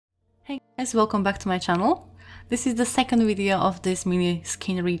Guys, welcome back to my channel. This is the second video of this mini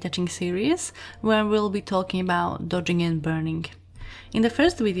skin retouching series where we'll be talking about dodging and burning. In the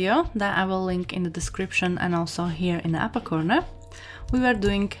first video that I will link in the description and also here in the upper corner, we were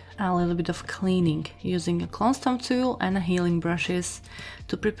doing a little bit of cleaning using a clone stamp tool and healing brushes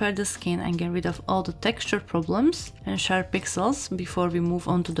to prepare the skin and get rid of all the texture problems and sharp pixels before we move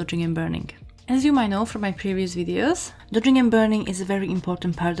on to dodging and burning. As you might know from my previous videos, dodging and burning is a very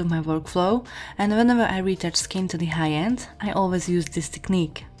important part of my workflow, and whenever I retouch skin to the high end, I always use this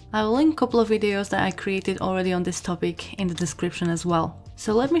technique. I will link a couple of videos that I created already on this topic in the description as well.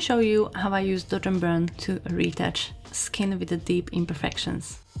 So let me show you how I use dodge and burn to retouch skin with the deep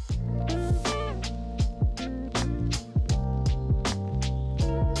imperfections.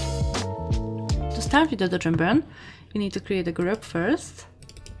 To start with the dodge and burn, you need to create a group first.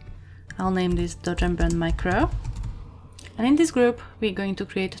 I'll name this Dodge and Burn Micro. And in this group, we're going to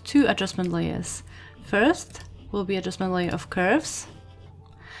create two adjustment layers. First will be adjustment layer of curves,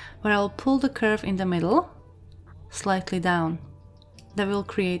 where I'll pull the curve in the middle slightly down. That will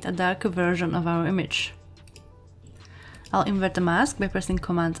create a darker version of our image. I'll invert the mask by pressing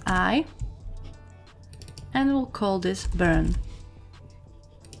Command I, and we'll call this Burn.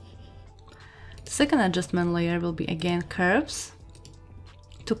 The second adjustment layer will be again curves.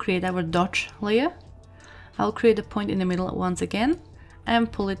 To create our dodge layer, I'll create a point in the middle once again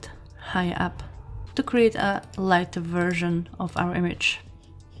and pull it higher up to create a lighter version of our image.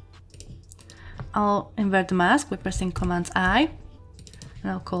 I'll invert the mask by pressing Command I,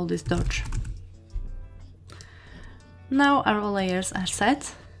 and I'll call this dodge. Now our layers are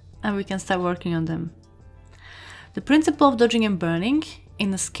set and we can start working on them. The principle of dodging and burning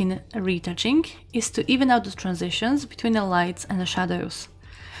in the skin retouching is to even out the transitions between the lights and the shadows.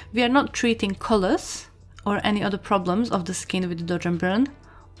 We are not treating colors or any other problems of the skin with the dodge and burn,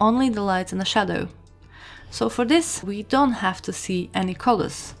 only the lights and the shadow. So for this, we don't have to see any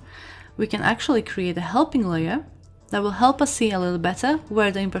colors. We can actually create a helping layer that will help us see a little better where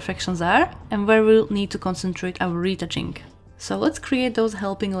the imperfections are and where we'll need to concentrate our retouching. So let's create those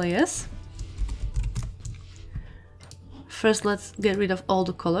helping layers. First, let's get rid of all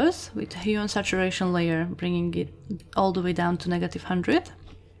the colors with hue and saturation layer, bringing it all the way down to -100.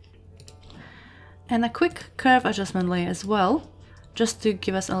 And a quick curve adjustment layer as well, just to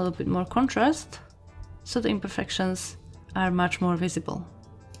give us a little bit more contrast, so the imperfections are much more visible.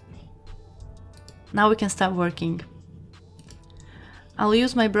 Now we can start working. I'll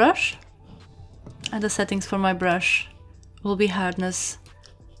use my brush, and the settings for my brush will be hardness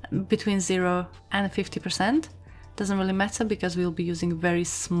between 0 and 50%. Doesn't really matter because we'll be using a very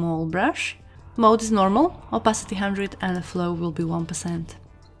small brush. Mode is normal, opacity 100, and the flow will be 1%.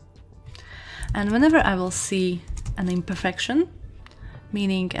 And whenever I will see an imperfection,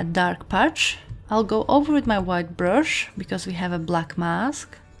 meaning a dark patch, I'll go over with my white brush because we have a black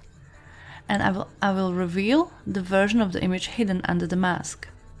mask, and I will reveal the version of the image hidden under the mask.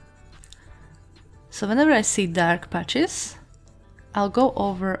 So whenever I see dark patches, I'll go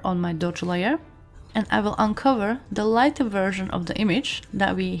over on my dodge layer and I will uncover the lighter version of the image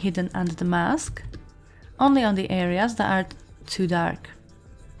that we hidden under the mask, only on the areas that are too dark.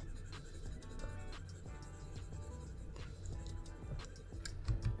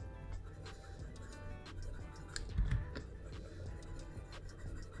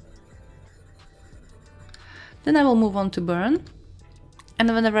 Then I will move on to burn, and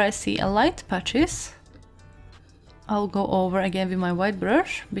whenever I see a light patches, I'll go over again with my white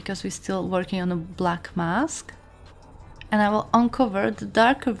brush because we're still working on a black mask, and I will uncover the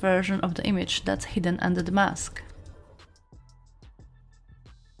darker version of the image that's hidden under the mask.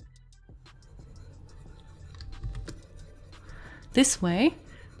 This way,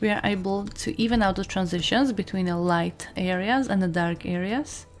 we are able to even out the transitions between the light areas and the dark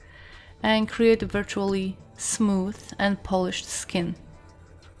areas and create a virtually smooth and polished skin.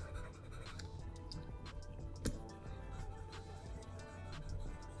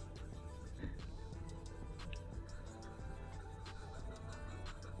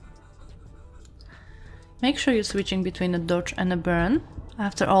 Make sure you're switching between a dodge and a burn.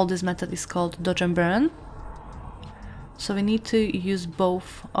 After all, this method is called dodge and burn. So we need to use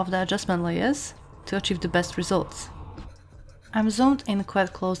both of the adjustment layers to achieve the best results. I'm zoomed in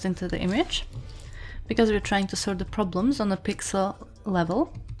quite close into the image because we're trying to sort the problems on a pixel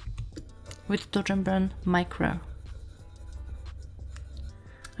level with Dodge and Burn Micro.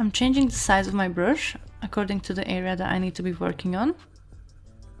 I'm changing the size of my brush according to the area that I need to be working on.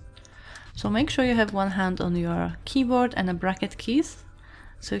 So make sure you have one hand on your keyboard and a bracket keys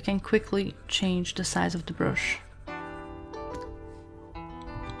so you can quickly change the size of the brush.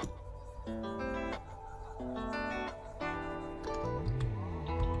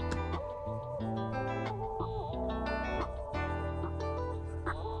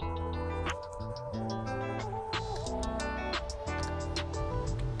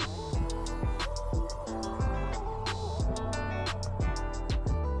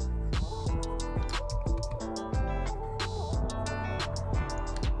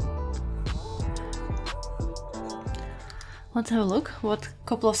 Let's have a look what a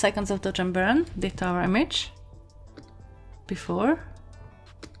couple of seconds of dodge and burn did to our image. Before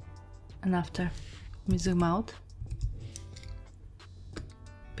and after. Let me zoom out.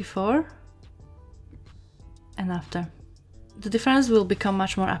 Before and after. The difference will become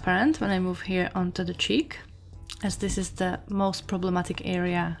much more apparent when I move here onto the cheek, as this is the most problematic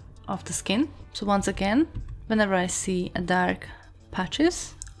area of the skin. So once again, whenever I see a dark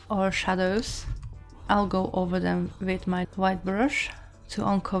patches or shadows, I'll go over them with my white brush to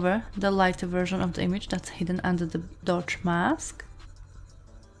uncover the lighter version of the image that's hidden under the dodge mask,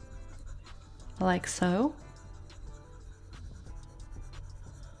 like so.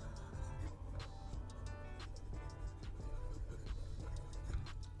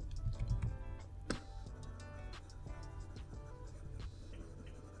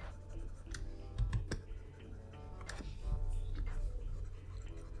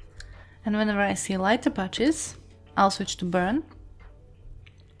 And whenever I see lighter patches, I'll switch to burn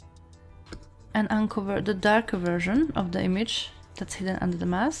and uncover the darker version of the image that's hidden under the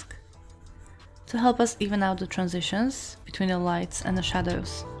mask to help us even out the transitions between the lights and the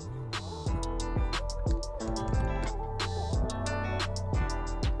shadows.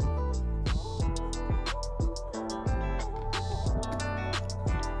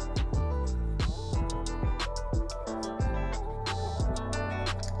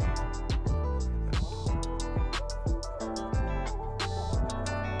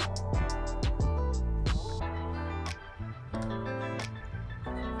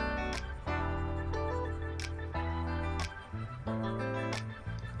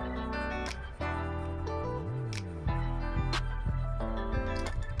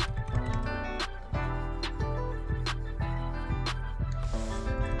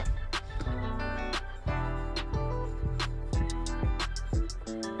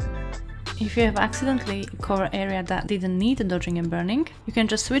 If you have accidentally covered area that didn't need the dodging and burning, you can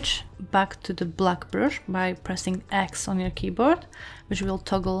just switch back to the black brush by pressing X on your keyboard, which will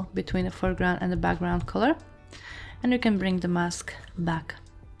toggle between the foreground and the background color, and you can bring the mask back.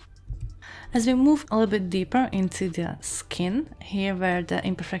 As we move a little bit deeper into the skin, here where the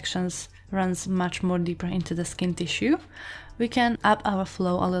imperfections runs much more deeper into the skin tissue, we can up our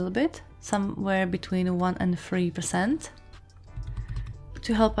flow a little bit, somewhere between 1 and 3%.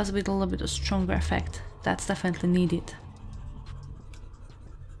 To help us with a little bit of stronger effect that's definitely needed.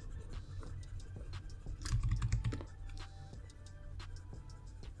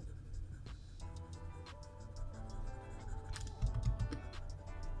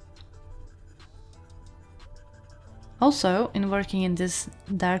 Also, in working in these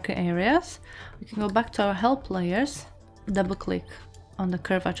darker areas, we can go back to our help layers, double click on the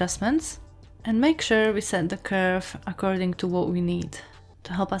curve adjustments, and make sure we set the curve according to what we need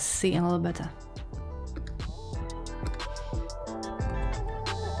to help us see a little better.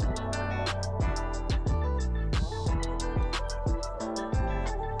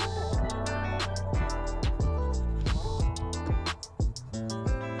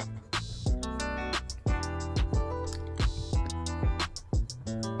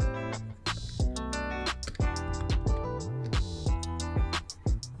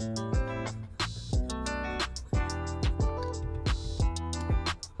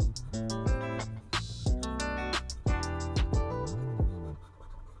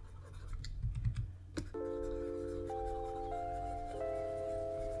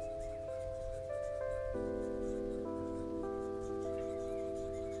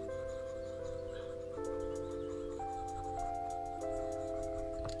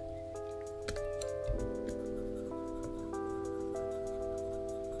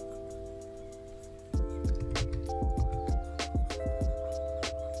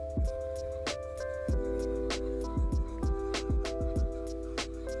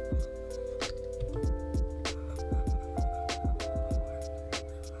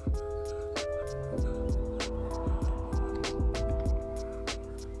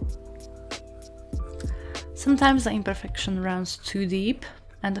 Sometimes the imperfection runs too deep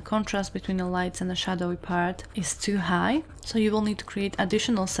and the contrast between the lights and the shadowy part is too high, so you will need to create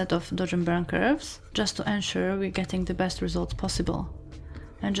additional set of dodge and burn curves just to ensure we're getting the best results possible.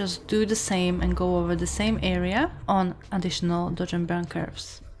 And just do the same and go over the same area on additional dodge and burn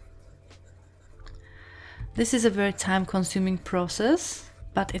curves. This is a very time-consuming process,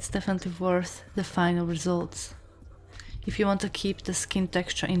 but it's definitely worth the final results. If you want to keep the skin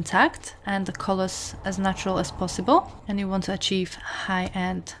texture intact and the colors as natural as possible, and you want to achieve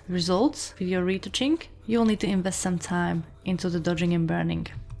high-end results with your retouching, you'll need to invest some time into the dodging and burning.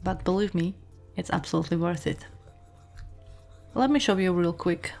 But believe me, it's absolutely worth it. Let me show you real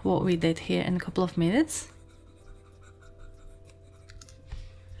quick what we did here in a couple of minutes.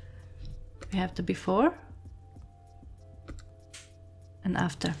 We have the before and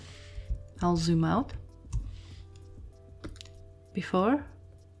after. I'll zoom out. Before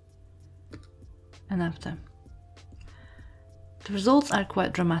and after. The results are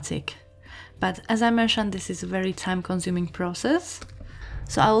quite dramatic, but as I mentioned, this is a very time-consuming process.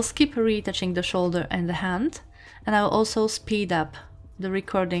 So I will skip retouching the shoulder and the hand, and I will also speed up the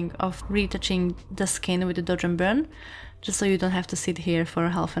recording of retouching the skin with the Dodge and Burn, just so you don't have to sit here for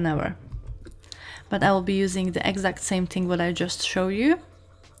half an hour. But I will be using the exact same thing what I just showed you.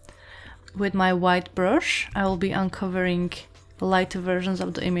 With my white brush, I will be uncovering lighter versions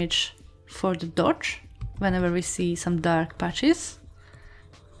of the image for the Dodge, whenever we see some dark patches.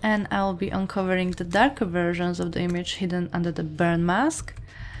 And I will be uncovering the darker versions of the image hidden under the burn mask,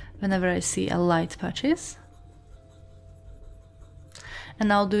 whenever I see a light patches.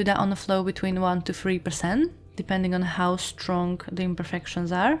 And I'll do that on a flow between 1 to 3%, depending on how strong the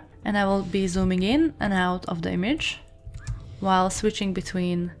imperfections are. And I will be zooming in and out of the image, while switching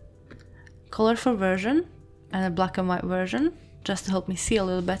between colorful version and a black and white version, just to help me see a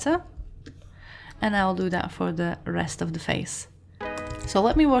little better. And I'll do that for the rest of the face. So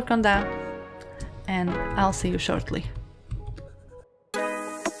let me work on that, and I'll see you shortly.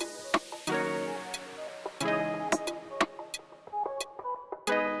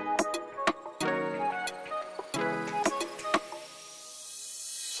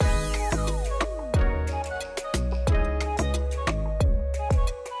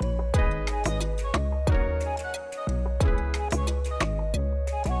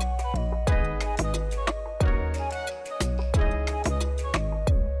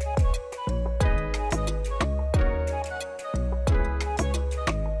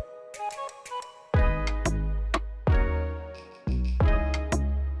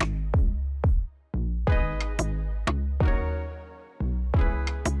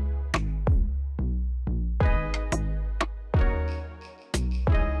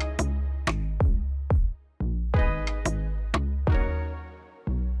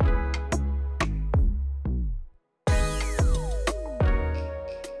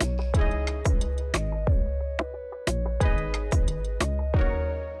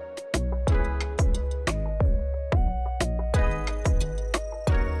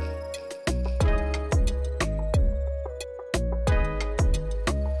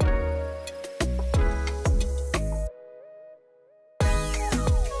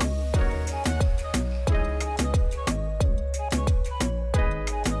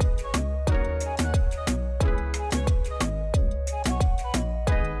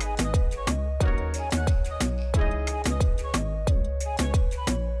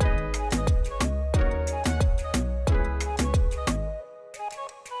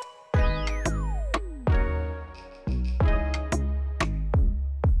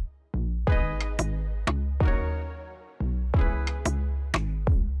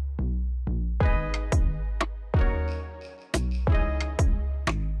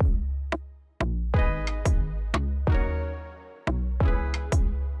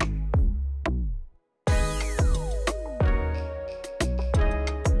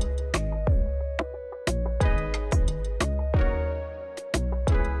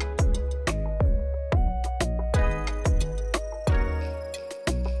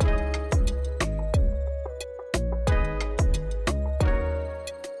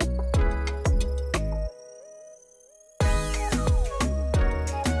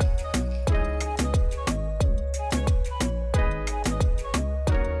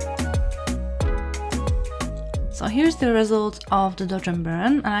 So here's the result of the Dodge and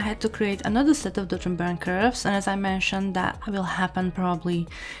Burn, and I had to create another set of Dodge and Burn curves, and as I mentioned, that will happen probably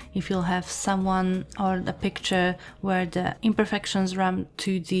if you'll have someone or a picture where the imperfections run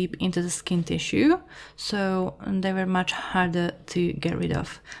too deep into the skin tissue, so they were much harder to get rid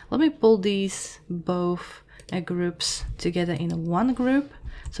of. Let me pull these both groups together in one group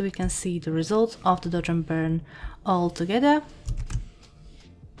so we can see the results of the Dodge and Burn all together.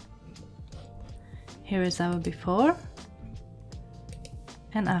 Here is our before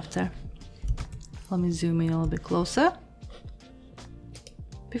and after. Let me zoom in a little bit closer.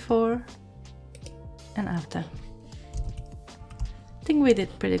 Before and after. I think we did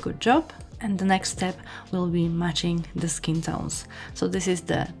a pretty good job, and the next step will be matching the skin tones. So this is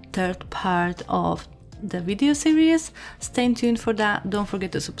the third part of the video series. Stay tuned for that. Don't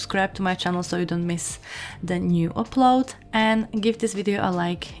forget to subscribe to my channel so you don't miss the new upload, and give this video a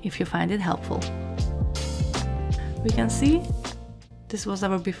like if you find it helpful. We can see this was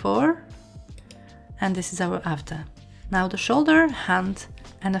our before and this is our after. Now the shoulder, hand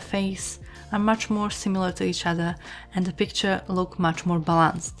and the face are much more similar to each other, and the picture look much more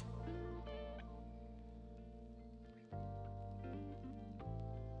balanced.